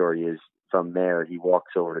side of the story is, from there, he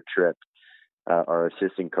walks over to Tripp, our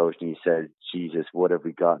assistant coach, and he said, "Jesus, what have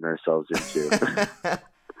we gotten ourselves into?"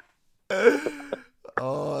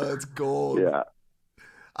 Oh, that's gold. Yeah.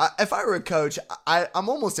 If I were a coach, I'm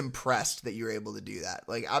almost impressed that you're able to do that.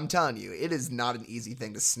 Like, I'm telling you, it is not an easy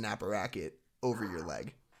thing to snap a racket over your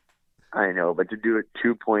leg. I know, but to do it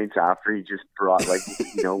 2 points after he just brought, like,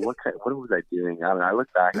 what was I doing? I don't know. I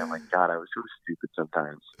look back and I'm like, God, I was so stupid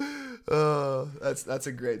sometimes. Oh, that's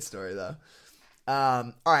a great story, though.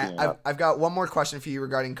 All right, Yeah. I've got one more question for you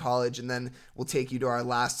regarding college, and then we'll take you to our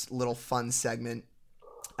last little fun segment.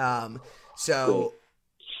 So,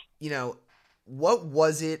 what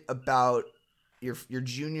was it about your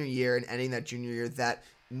junior year and ending that junior year that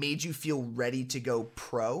made you feel ready to go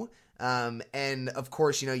pro? And of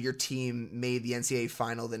course, your team made the NCAA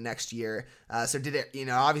final the next year. So did it,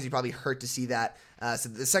 obviously probably hurt to see that. So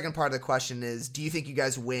the second part of the question is, do you think you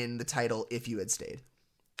guys win the title if you had stayed?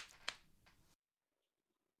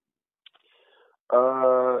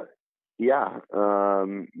 Yeah,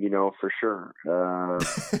 for sure.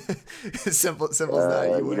 Simple as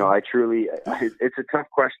that. I truly, it's a tough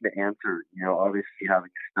question to answer. Obviously having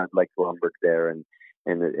a stud like Lumberg there and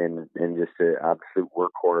just an absolute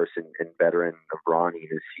workhorse and veteran of Ronnie in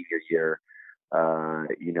his senior year,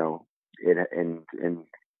 and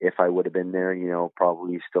if I would have been there,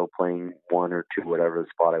 probably still playing one or two, whatever the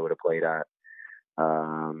spot I would have played at.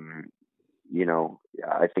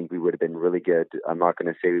 I think we would have been really good. I'm not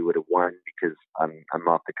going to say we would have won because I'm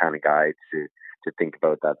not the kind of guy to think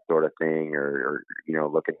about that sort of thing or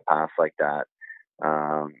looking past like that.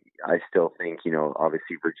 I still think,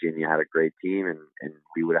 obviously Virginia had a great team and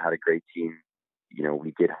we would have had a great team.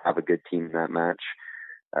 We did have a good team in that match,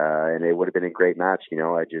 and it would have been a great match.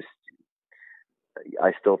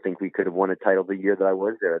 I still think we could have won a title the year that I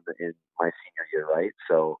was there in my senior year, right?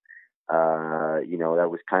 So, that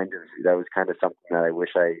was kind of something that I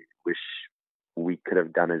wish we could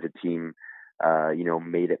have done as a team.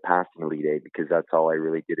 Made it past an Elite Eight, because that's all I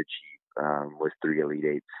really did achieve was 3 Elite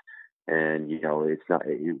Eights. And it's not.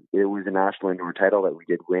 It was a national indoor title that we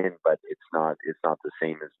did win, but it's not the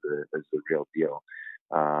same as the real deal.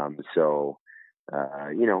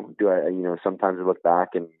 Do I? Sometimes I look back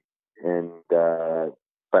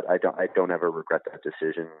but I don't ever regret that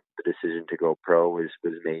decision. The decision to go pro was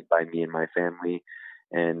made by me and my family,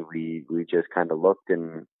 and we just kind of looked,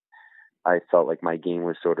 and I felt like my game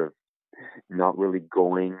was sort of not really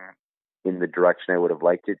going in the direction I would have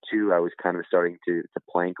liked it to. I was kind of starting to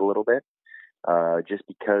plank a little bit, just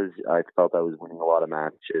because I felt I was winning a lot of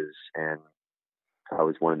matches and I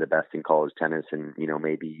was one of the best in college tennis, and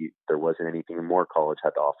maybe there wasn't anything more college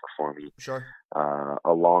had to offer for me. Sure.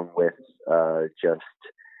 Along with just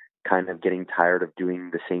kind of getting tired of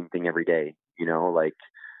doing the same thing every day. I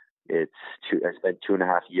spent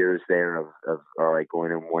 2.5 years there of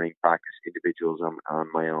going to morning practice individuals on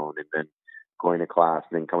my own, and then going to class,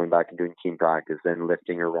 and then coming back and doing team practice, then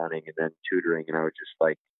lifting or running, and then tutoring. And I was just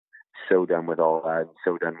so done with all that, and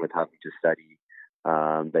so done with having to study,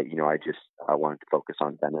 that I wanted to focus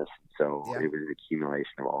on tennis. So yeah. It was an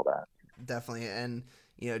accumulation of all that. Definitely. And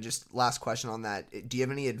just last question on that. Do you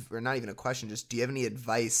have any, or not even a question, just do you have any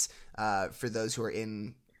advice for those who are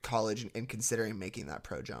in college and considering making that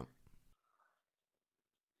pro jump?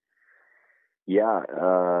 Yeah.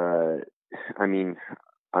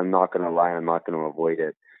 I'm not going to lie. I'm not going to avoid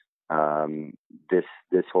it.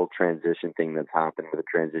 This whole transition thing that's happened with the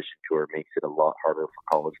transition tour makes it a lot harder for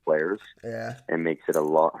college players. Yeah. And makes it a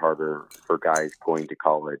lot harder for guys going to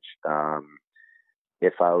college.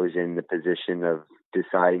 If I was in the position of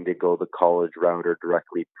deciding to go the college route or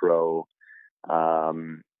directly pro,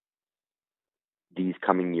 these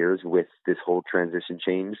coming years with this whole transition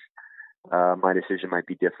change, my decision might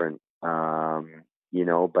be different.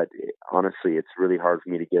 But honestly, it's really hard for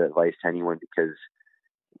me to give advice to anyone because,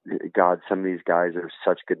 God, some of these guys are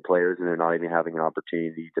such good players and they're not even having an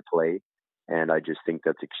opportunity to play. And I just think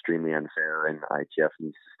that's extremely unfair, and ITF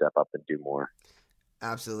needs to step up and do more.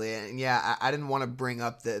 Absolutely. And yeah, I didn't want to bring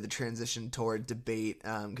up the transition tour debate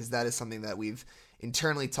because that is something that we've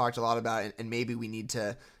internally talked a lot about, and maybe we need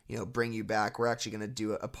to bring you back. We're actually going to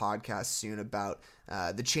do a podcast soon about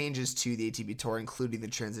the changes to the ATP Tour, including the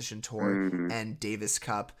transition tour and Davis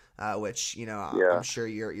Cup, which I'm sure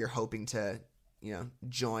you're hoping to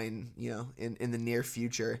join in the near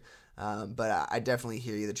future. But I definitely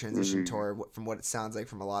hear you. The transition tour, from what it sounds like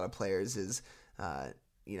from a lot of players, is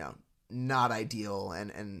not ideal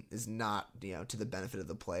and is not to the benefit of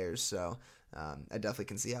the players. So I definitely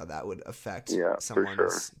can see how that would affect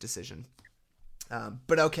someone's decision.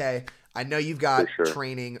 But okay, I know you've got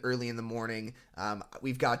training early in the morning.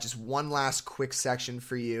 We've got just one last quick section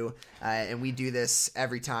for you, and we do this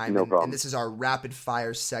every time. And this is our rapid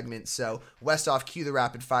fire segment. So Westhoff, cue the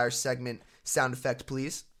rapid fire segment sound effect,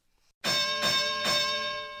 please.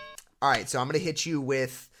 All right, so I'm going to hit you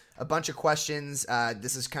with a bunch of questions.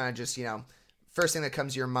 This is kind of just, first thing that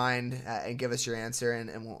comes to your mind, and give us your answer,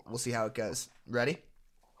 and we'll see how it goes. Ready?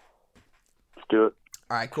 Let's do it.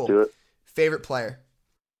 All right, cool. Let's do it. Favorite player?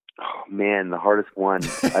 Oh, man, the hardest one.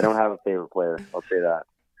 I don't have a favorite player. I'll say that.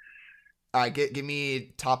 All right, give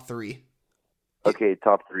me top 3. Okay,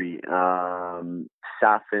 top 3. Safin,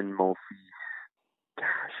 Monfils.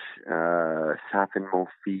 Safin,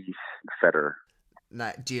 Monfils, Federer.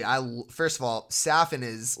 Dude, first of all, Safin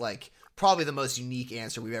is like probably the most unique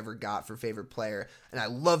answer we've ever got for favorite player, and I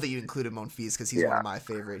love that you included Monfils because he's one of my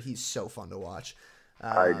favorite. He's so fun to watch.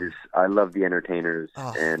 I love the entertainers,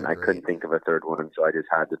 and I couldn't think of a third one, so I just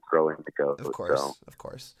had to throw in the GOAT. Of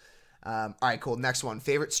course. All right, cool. Next one,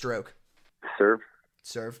 favorite stroke.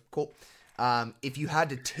 Serve, cool. If you had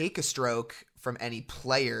to take a stroke from any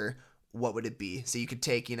player, what would it be? So you could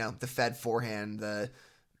take, the Fed forehand, the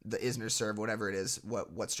Isner serve, whatever it is.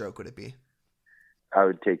 What stroke would it be? I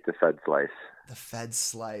would take the Fed slice. The Fed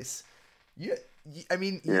slice. You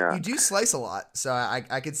do slice a lot, so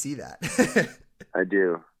I could see that. I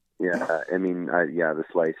do. Yeah. I mean, the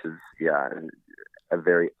slice is, a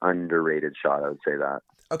very underrated shot. I would say that.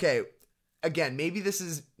 Okay. Again, maybe this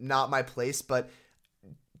is not my place, but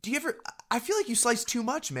do you ever, I feel like you slice too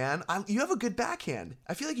much, man. You have a good backhand.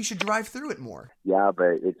 I feel like you should drive through it more. Yeah,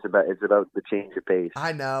 but it's about the change of pace.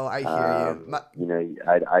 I know. I hear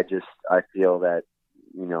you. I feel that,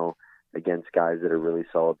 against guys that are really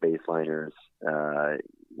solid baseliners,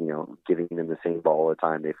 giving them the same ball all the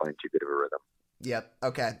time, they find too good of a rhythm. Yep.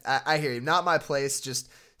 Okay. I hear you. Not my place. Just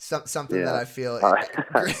something that I feel.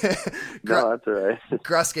 No, that's all right.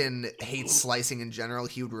 Gruskin hates slicing in general.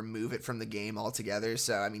 He would remove it from the game altogether.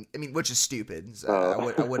 So I mean, which is stupid. So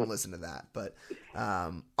I wouldn't listen to that. But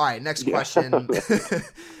all right. Next question.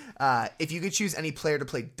 If you could choose any player to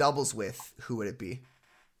play doubles with, who would it be?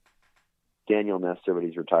 Daniel Nestor, but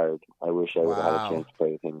he's retired. I wish I would have had a chance to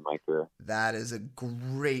play with him in my career. That is a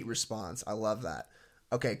great response. I love that.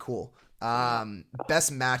 Okay, cool.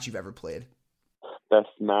 Best match you've ever played? Best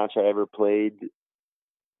match I ever played,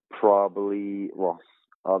 probably,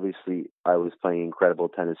 obviously I was playing incredible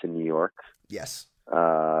tennis in New York. Yes.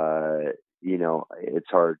 It's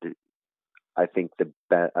hard to, I think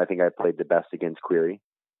I played the best against Query.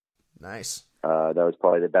 Nice. That was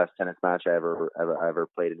probably the best tennis match I ever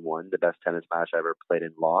played and won. The best tennis match I ever played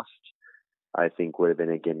and lost, I think, would have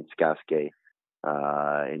been against Gasquet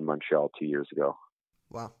in Montreal 2 years ago.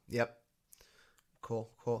 Wow. Yep. Cool.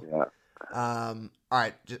 Yeah. All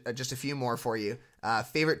right. Just a few more for you.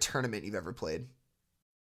 Favorite tournament you've ever played?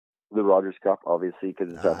 The Rogers Cup, obviously,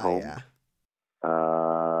 because it's at home. Yeah.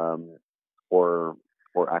 Or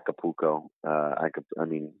Acapulco.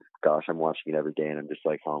 Gosh, I'm watching it every day, and I'm just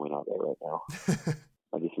like, how am I not there right now?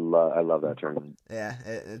 I love that tournament. Yeah,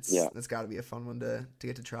 it's got to be a fun one to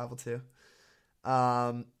get to travel to.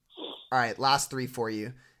 All right, last 3 for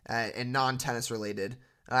you, and non-tennis related.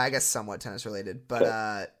 I guess somewhat tennis related, but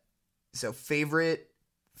okay. So favorite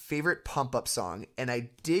pump up song, and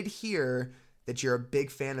I did hear that you're a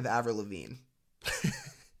big fan of Avril Lavigne.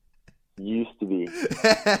 Used to be.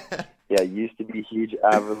 Yeah, used to be a huge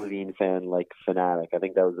Avril Lavigne fan, like fanatic. I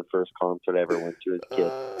think that was the first concert I ever went to as a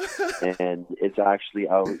kid. And it's actually,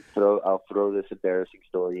 I'll throw this embarrassing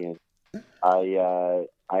story in. I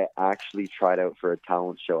actually tried out for a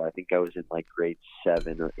talent show. I think I was in like grade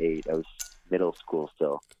 7 or 8. I was middle school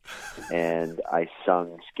still, and I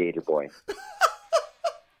sung Skater Boy.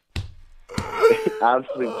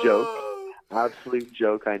 Absolute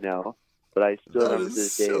joke, I know. But I still remember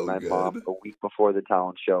this day, my mom, a week before the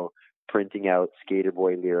talent show, printing out Skater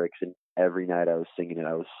Boy lyrics, and every night I was singing it.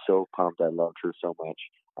 I was so pumped. I loved her so much.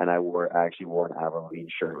 And I actually wore an Avril Lavigne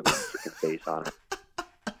shirt with a freaking face on it.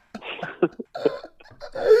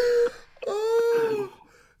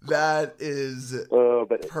 That is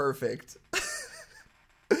perfect.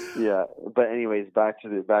 Yeah, but anyways, back to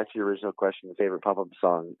the original question, the favorite pump-up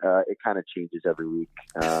song. It kind of changes every week.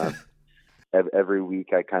 Every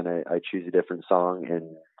week I choose a different song,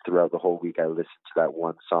 and throughout the whole week I listen to that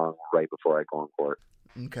one song right before I go on court.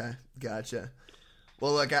 Okay, gotcha.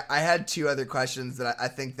 Well, look, I had 2 other questions that I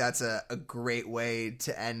think that's a great way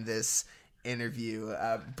to end this interview.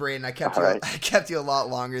 Braden, I kept you a lot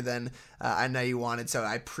longer than I know you wanted, so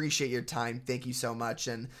I appreciate your time. Thank you so much,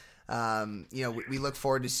 and we look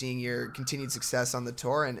forward to seeing your continued success on the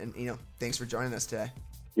tour, and thanks for joining us today.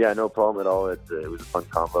 Yeah, no problem at all. It was a fun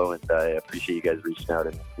combo, and I appreciate you guys reaching out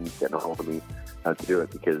and getting a hold of me to do it,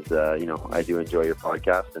 because I do enjoy your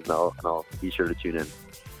podcast, and I'll be sure to tune in.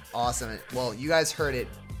 Awesome. Well, you guys heard it.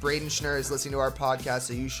 Braden Schnurr is listening to our podcast,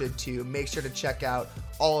 so you should too. Make sure to check out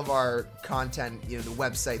all of our content, the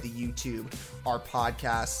website, the YouTube, our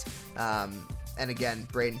podcasts. And again,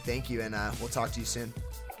 Braden, thank you, and we'll talk to you soon.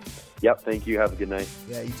 Yep, thank you. Have a good night.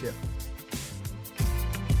 Yeah, you too.